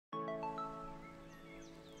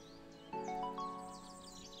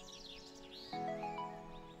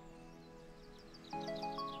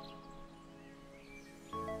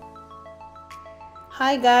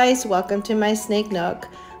Hi guys, welcome to my Snake Nook.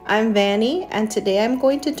 I'm Vanny and today I'm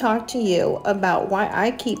going to talk to you about why I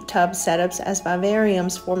keep tub setups as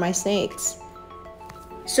vivariums for my snakes.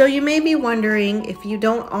 So you may be wondering, if you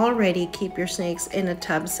don't already keep your snakes in a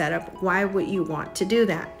tub setup, why would you want to do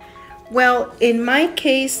that? Well, in my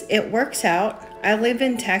case, it works out. I live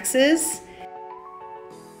in Texas.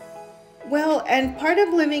 Well, and part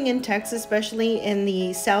of living in Texas, especially in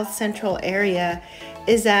the south central area,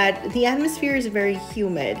 is that the atmosphere is very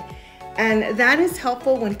humid. And that is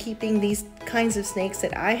helpful when keeping these kinds of snakes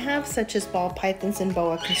that I have, such as ball pythons and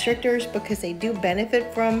boa constrictors, because they do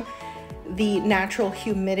benefit from the natural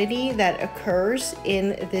humidity that occurs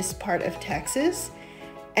in this part of Texas.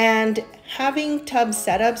 And having tub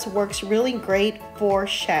setups works really great for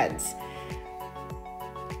sheds.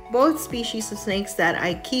 Both species of snakes that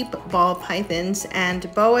I keep, ball pythons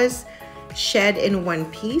and boas, shed in one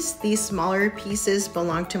piece. These smaller pieces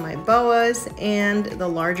belong to my boas and the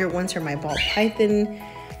larger ones are my ball python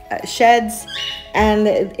sheds, and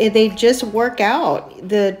they just work out.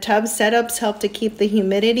 The tub setups help to keep the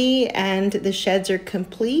humidity and the sheds are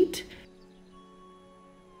complete.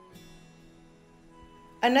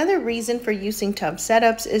 Another reason for using tub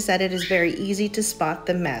setups is that it is very easy to spot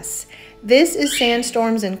the mess. This is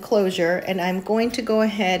Sandstorm's enclosure and I'm going to go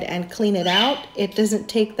ahead and clean it out. It doesn't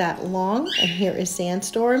take that long, and here is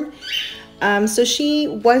Sandstorm. So she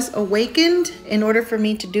was awakened in order for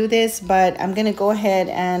me to do this, but I'm gonna go ahead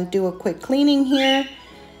and do a quick cleaning here.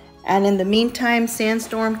 And in the meantime,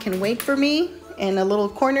 Sandstorm can wait for me in a little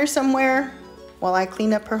corner somewhere while I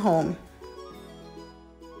clean up her home.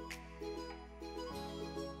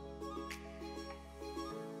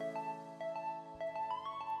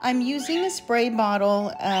 I'm using a spray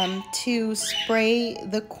bottle to spray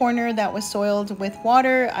the corner that was soiled with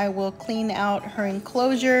water. I will clean out her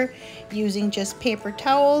enclosure using just paper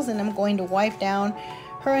towels, and I'm going to wipe down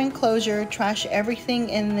her enclosure, trash everything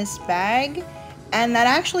in this bag. And that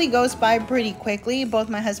actually goes by pretty quickly. Both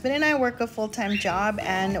my husband and I work a full-time job,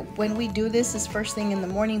 and when we do this is first thing in the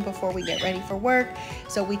morning before we get ready for work.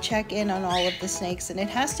 So we check in on all of the snakes, and it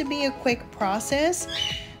has to be a quick process.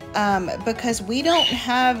 Because we don't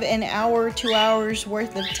have an hour, 2 hours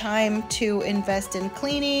worth of time to invest in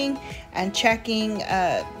cleaning and checking.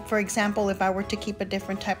 For example, if I were to keep a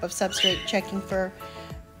different type of substrate, checking for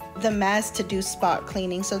the mess to do spot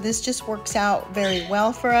cleaning. So this just works out very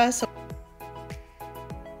well for us.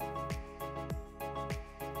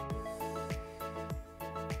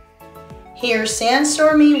 Here's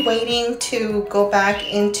Sandstormy waiting to go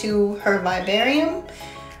back into her vivarium.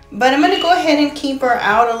 But I'm going to go ahead and keep her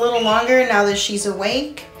out a little longer now that she's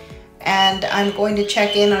awake. And I'm going to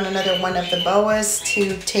check in on another one of the boas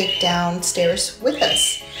to take downstairs with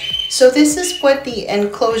us. So this is what the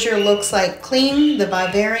enclosure looks like clean, the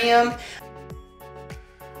vivarium.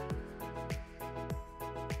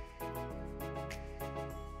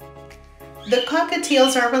 The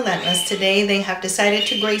cockatiels are relentless today. They have decided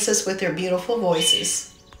to grace us with their beautiful voices.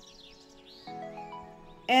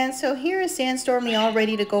 And so here is Sandstormy all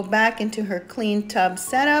ready to go back into her clean tub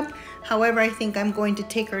setup. However, I think I'm going to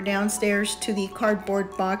take her downstairs to the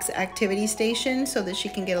cardboard box activity station so that she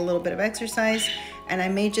can get a little bit of exercise. And I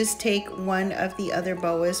may just take one of the other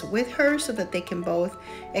boas with her so that they can both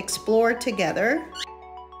explore together.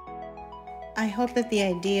 I hope that the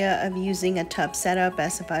idea of using a tub setup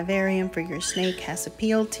as a vivarium for your snake has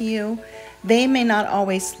appealed to you. They may not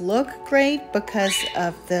always look great because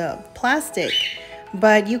of the plastic,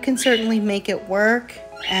 but you can certainly make it work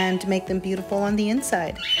and make them beautiful on the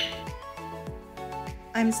inside.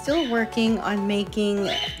 I'm still working on making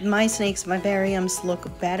my snakes' vivariums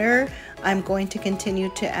look better. I'm going to continue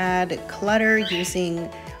to add clutter using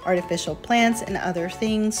artificial plants and other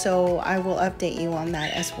things, so I will update you on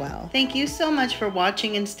that as well. Thank you so much for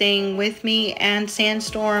watching and staying with me and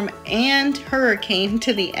Sandstorm and Hurricane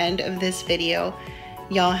to the end of this video.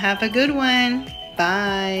 Y'all have a good one.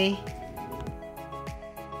 Bye.